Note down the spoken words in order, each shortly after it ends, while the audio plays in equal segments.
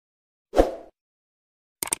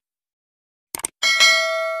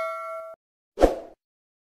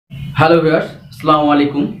Hello viewers, আসসালামু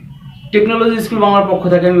আলাইকুম। Technology school বাংলার পক্ষ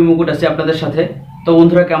থেকে আমি মুকুট আছি আপনাদের সাথে। তো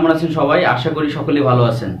বন্ধুরা, কেমন আছেন সবাই? আশা করি সকলেই ভালো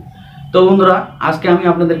আছেন। তো বন্ধুরা, আজকে আমি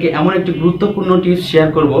আপনাদেরকে এমন একটি গুরুত্বপূর্ণ টিপস শেয়ার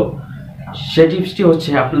করব। সেই টিপসটি হচ্ছে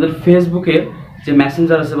আপনাদের ফেসবুকের যে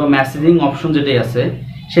মেসেঞ্জার আছে বা মেসেজিং অপশন যেটাই আছে,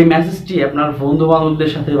 সেই মেসেজটি আপনার বন্ধু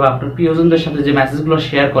বান্ধবদের সাথে বা আপনার প্রিয়জনদের সাথে যে মেসেজগুলো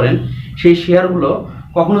শেয়ার করেন, সেই শেয়ারগুলো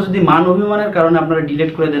কখনো যদি মান অভিমানের কারণে আপনারা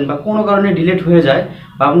ডিলিট করে দেন বা কোনো কারণে ডিলিট হয়ে যায়,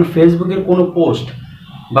 বা আপনার ফেসবুকের কোনো পোস্ট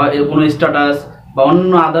বা কোনো স্ট্যাটাস বা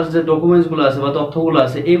অন্য আদার্স যে ডকুমেন্টসগুলো আছে বা তথ্যগুলো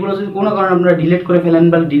আছে, এইগুলো যদি কোনো কারণে আপনারা ডিলিট করে ফেলেন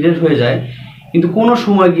বা ডিলিট হয়ে যায়, কিন্তু কোনো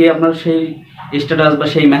সময় গিয়ে আপনার সেই স্ট্যাটাস বা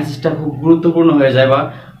সেই মেসেজটা খুব গুরুত্বপূর্ণ হয়ে যায় বা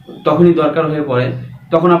তখনই দরকার হয়ে পড়ে,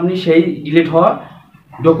 তখন আপনি সেই ডিলিট হওয়া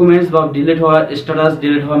ডকুমেন্টস বা ডিলিট হওয়া স্ট্যাটাস,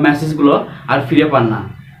 ডিলিট হওয়া মেসেজগুলো আর ফিরে পান না।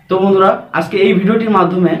 তো বন্ধুরা, আজকে এই ভিডিওটির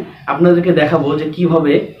মাধ্যমে আপনাদেরকে দেখাবো যে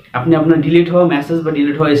কিভাবে আপনি আপনার ডিলিট হওয়া মেসেজ বা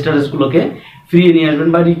ডিলিট হওয়া স্ট্যাটাসগুলোকে ফিরিয়ে নিয়ে আসবেন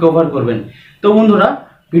বা রিকভার করবেন। তো বন্ধুরা,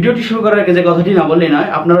 ভিডিওটি শুরু করার আগে যে কথাটি না বললেই নয়,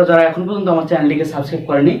 আপনারা যারা এখন পর্যন্ত আমার চ্যানেলটিকে সাবস্ক্রাইব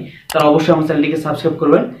করেনি তারা অবশ্যই আমার চ্যানেলটিকে সাবস্ক্রাইব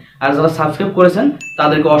করবেন, আর যারা সাবস্ক্রাইব করেছেন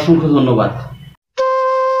তাদেরকে অসংখ্য ধন্যবাদ।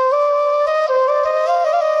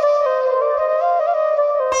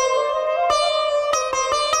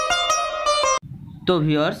 তো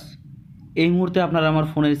ভিউয়ার্স, এই মুহূর্তে আপনারা আমার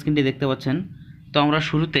ফোনের স্ক্রিনটি দেখতে পাচ্ছেন। তো আমরা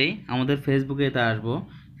শুরুতেই আমাদের ফেসবুকেতে আসবো।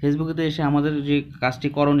 ফেসবুকেতে এসে আমাদের যে কাজটি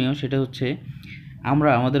করণীয় সেটা হচ্ছে আমরা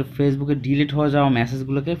আমাদের ফেসবুকে ডিলিট হয়ে যাওয়া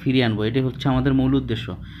মেসেজগুলোকে ফিরিয়ে আনবো। এটাই হচ্ছে আমাদের মূল উদ্দেশ্য।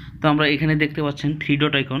 তো আমরা এখানে দেখতে পাচ্ছেন থ্রি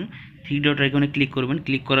ডট আইকনে ক্লিক করবেন।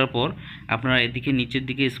 ক্লিক করার পর আপনারা এদিকে নিচের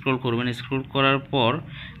দিকে স্ক্রল করবেন। স্ক্রল করার পর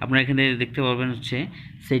আপনারা এখানে দেখতে পাবেন হচ্ছে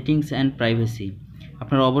সেটিংস অ্যান্ড প্রাইভেসি।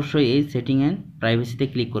 আপনারা অবশ্যই এই সেটিং অ্যান্ড প্রাইভেসিতে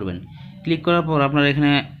ক্লিক করবেন। ক্লিক করার পর আপনারা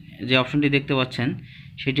এখানে যে অপশনটি দেখতে পাচ্ছেন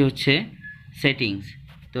সেটি হচ্ছে সেটিংস।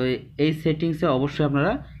 তো এই সেটিংসে অবশ্যই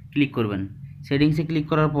আপনারা ক্লিক করবেন। সেটিংসে ক্লিক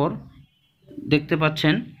করার পর দেখতে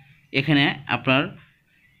পাচ্ছেন এখানে আপনার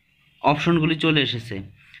অপশনগুলি চলে এসেছে।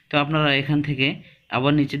 তো আপনারা এখান থেকে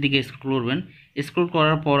আবার নিচের দিকে স্ক্রল করবেন। স্ক্রল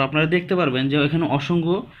করার পর আপনারা দেখতে পারবেন যে এখানে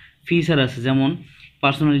অসংখ্য ফিচার আছে, যেমন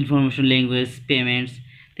পার্সোনাল ইনফরমেশন, ল্যাঙ্গুয়েজ, পেমেন্টস,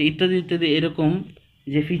 তো ইত্যাদি ইত্যাদি। এরকম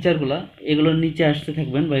যে ফিচারগুলো, এগুলোর নিচে আসতে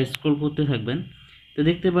থাকবেন বা স্ক্রল করতে থাকবেন। তো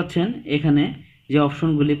দেখতে পাচ্ছেন এখানে যে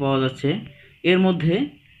অপশনগুলি পাওয়া যাচ্ছে, এর মধ্যে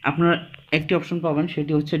আপনারা একটি অপশন পাবেন,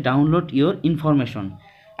 সেটি হচ্ছে ডাউনলোড ইওর ইনফরমেশন।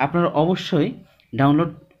 আপনারা অবশ্যই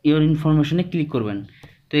ডাউনলোড ইওর ইনফরমেশনে ক্লিক করবেন।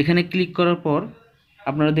 তো এখানে ক্লিক করার পর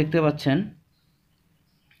আপনারা দেখতে পাচ্ছেন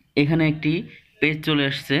এখানে একটি পেজ চলে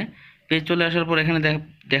আসছে। পেজ চলে আসার পর এখানে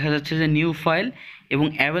দেখা যাচ্ছে যে নিউ ফাইল এবং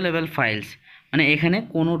অ্যাভেলেবেল ফাইলস, মানে এখানে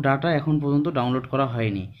কোনো ডাটা এখন পর্যন্ত ডাউনলোড করা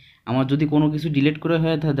হয়নি। আমার যদি কোনো কিছু ডিলিট করে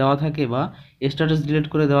দেওয়া থাকে বা স্ট্যাটাস ডিলিট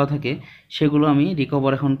করে দেওয়া থাকে, সেগুলো আমি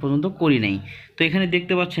রিকভার এখন পর্যন্ত করি নাই। তো এখানে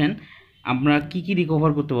দেখতে পাচ্ছেন আমরা কি কি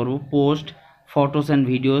রিকভার করতে পারবো: post, photos and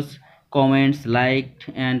videos, comments, like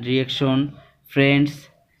and reaction, friends,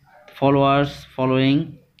 followers, following,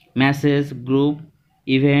 message, group,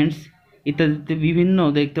 events ইত্যাদিতে বিভিন্ন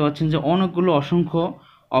দেখতে পাচ্ছেন যে অনেকগুলো অসংখ্য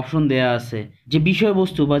অপশন দেয়া আছে। যে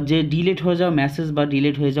বিষয়বস্তু বা যে ডিলিট হয়ে যাওয়া মেসেজ বা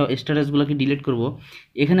ডিলিট হয়ে যাওয়া স্ট্যাটাসগুলোকে ডিলিট করব,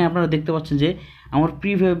 এখানে আপনারা দেখতে পাচ্ছেন যে আমার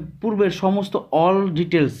পূর্বের সমস্ত অল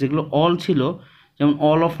ডিটেলস যেগুলো অল ছিল, যেমন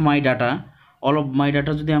অল অফ মাই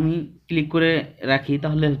ডাটা যদি আমি ক্লিক করে রাখি,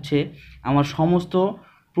 তাহলে হচ্ছে আমার সমস্ত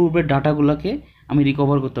পূর্বের ডাটাগুলোকে আমি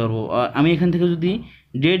রিকভার করতে পারবো। আমি এখান থেকে যদি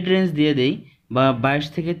ডেড রেঞ্জ দিয়ে দেই বা 22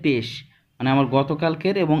 থেকে 23, মানে আমার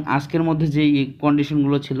গতকালকের এবং আজকের মধ্যে যেই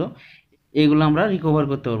কন্ডিশনগুলো ছিল, এইগুলো আমরা রিকভার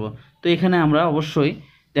করতে পারবো। তো এখানে আমরা অবশ্যই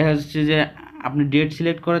দেখা যাচ্ছে যে আপনি ডেট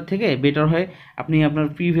সিলেক্ট করার থেকে বেটার হয় আপনি আপনার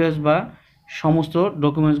প্রিভিয়াস বা সমস্ত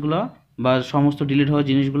ডকুমেন্টসগুলো বা সমস্ত ডিলিট হওয়া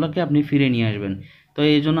জিনিসগুলোকে আপনি ফিরে নিয়ে আসবেন। তো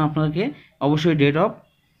এই জন্য আপনাকে অবশ্যই ডেট অফ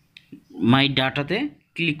মাই ডাটাতে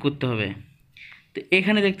ক্লিক করতে হবে। তো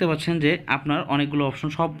এখানে দেখতে পাচ্ছেন যে আপনার অনেকগুলো অপশন,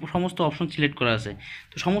 সমস্ত অপশন সিলেক্ট করা আছে।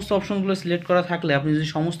 তো সমস্ত অপশনগুলো সিলেক্ট করা থাকলে আপনি যদি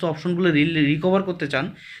সমস্ত অপশনগুলো রিকভার করতে চান,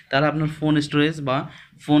 তাহলে আপনার ফোন স্টোরেজ বা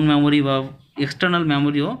ফোন মেমোরি বা এক্সটার্নাল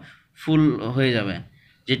মেমোরিও ফুল হয়ে যাবে,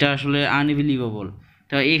 যেটা আসলে আনবিলিভেবল।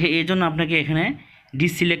 তো এই জন্য আপনাকে এখানে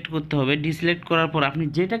ডিসিলেক্ট করতে হবে। ডিসিলেক্ট করার পর আপনি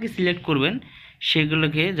যেটাকে সিলেক্ট করবেন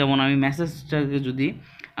সেগুলোকে, যেমন আমি মেসেজটাকে যদি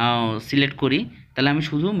সিলেক্ট করি, তাহলে আমি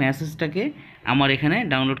শুধু মেসেজটাকে আমার এখানে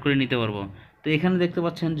ডাউনলোড করে নিতে পারবো। তো এখানে দেখতে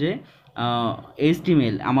পাচ্ছেন যে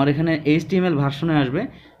HTML, আমার এখানে HTML ভার্সনে আসবে।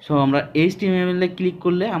 সো আমরা HTML-এ ক্লিক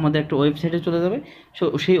করলে আমাদের একটা ওয়েবসাইটে চলে যাবে। সো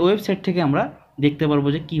সেই ওয়েবসাইট থেকে আমরা দেখতে পারবো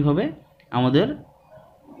যে কীভাবে আমাদের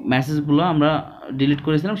মেসেজগুলো আমরা ডিলিট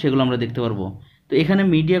করেছিলাম সেগুলো আমরা দেখতে পারবো। তো এখানে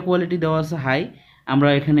মিডিয়া কোয়ালিটি দেওয়া আছে হাই, আমরা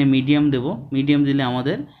এখানে মিডিয়াম দেব। মিডিয়াম দিলে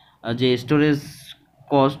আমাদের যে স্টোরেজ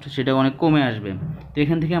কস্ট সেটা অনেক কমে আসবে। তো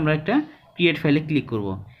এখান থেকে আমরা একটা ক্রিয়েট ফাইলে ক্লিক করব।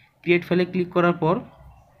 ক্রিয়েট ফাইলে ক্লিক করার পর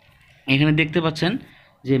এখানে দেখতে পাচ্ছেন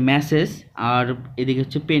যে মেসেজ আর এদিকে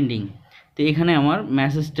হচ্ছে পেন্ডিং। তো এখানে আমার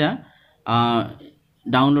মেসেজটা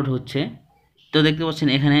ডাউনলোড হচ্ছে। তো দেখতে পাচ্ছেন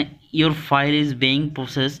এখানে your file is being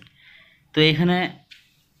processed. তো এখানে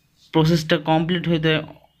প্রসেসটা কমপ্লিট হইতে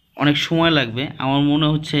অনেক সময় লাগবে, আমার মনে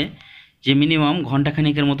হচ্ছে যে মিনিমাম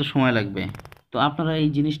ঘন্টাখানেকের মতো সময় লাগবে। তো আপনারা এই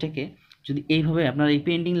জিনিসটাকে যদি এইভাবে আপনারা এই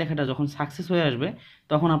পেন্ডিং লেখাটা যখন সাকসেস হয়ে আসবে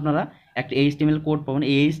তখন আপনারা একটা এইচটিএমএল কোড পাবেন।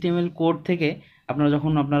 এই এইচটিএমএল কোড থেকে আপনারা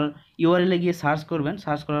যখন আপনার ইউআরএলে গিয়ে সার্চ করবেন,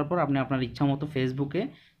 সার্চ করার পর আপনি আপনার ইচ্ছা মতো ফেসবুকে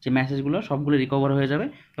যে মেসেজগুলো সবগুলো রিকভার হয়ে যাবে।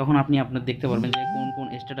 তখন আপনি আপনার দেখতে পারবেন যে কোন কোন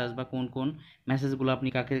স্ট্যাটাস বা কোন কোন মেসেজগুলো আপনি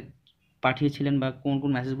কাকে পাঠিয়েছিলেন বা কোন কোন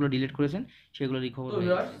মেসেজগুলো ডিলিট করেছেন সেগুলো রিকভার হয়ে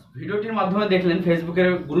যাবে। ভিডিওটির মাধ্যমে দেখলেন ফেসবুকের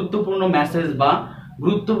গুরুত্বপূর্ণ মেসেজ বা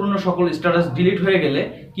গুরুত্বপূর্ণ সকল স্ট্যাটাস ডিলিট হয়ে গেলে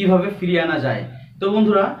কিভাবে ফিরিয়ে আনা যায়। তো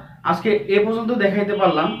বন্ধুরা, আজকে এ পর্যন্ত দেখাইতে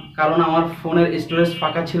পারলাম, কারণ আমার ফোনের স্টোরেজ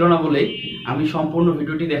ফাঁকা ছিল না বলেই আমি সম্পূর্ণ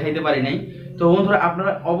ভিডিওটি দেখাইতে পারি নাই। তো বন্ধুরা,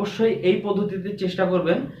 আপনারা অবশ্যই এই পদ্ধতিতে চেষ্টা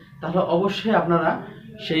করবেন, তাহলে অবশ্যই আপনারা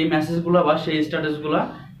সেই মেসেজগুলো বা সেই স্ট্যাটাসগুলো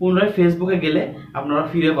পুনরায় ফেসবুকে গেলে আপনারা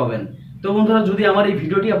ফিরে পাবেন। তো বন্ধুরা, যদি আমার এই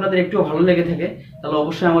ভিডিওটি আপনাদের একটু ভালো লেগে থাকে তাহলে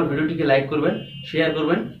অবশ্যই আমার ভিডিওটিকে লাইক করবেন, শেয়ার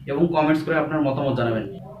করবেন এবং কমেন্টস করে আপনার মতামত জানাবেন।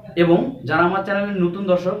 এবং যারা আমার চ্যানেলের নতুন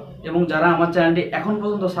দর্শক এবং যারা আমার চ্যানেলটি এখন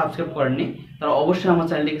পর্যন্ত সাবস্ক্রাইব করেননি তারা অবশ্যই আমার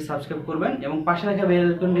চ্যানেলটিকে সাবস্ক্রাইব করবেন এবং পাশে রাখা বেল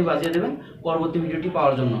আইকনটি বাজিয়ে দেবেন পরবর্তী ভিডিওটি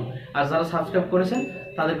পাওয়ার জন্য। আর যারা সাবস্ক্রাইব করেছেন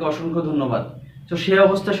তাদেরকে অসংখ্য ধন্যবাদ। তো সেই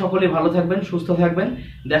অবস্থায় সকলেই ভালো থাকবেন, সুস্থ থাকবেন।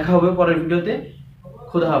 দেখা হবে পরের ভিডিওতে।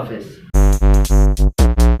 খুদা হাফেজ।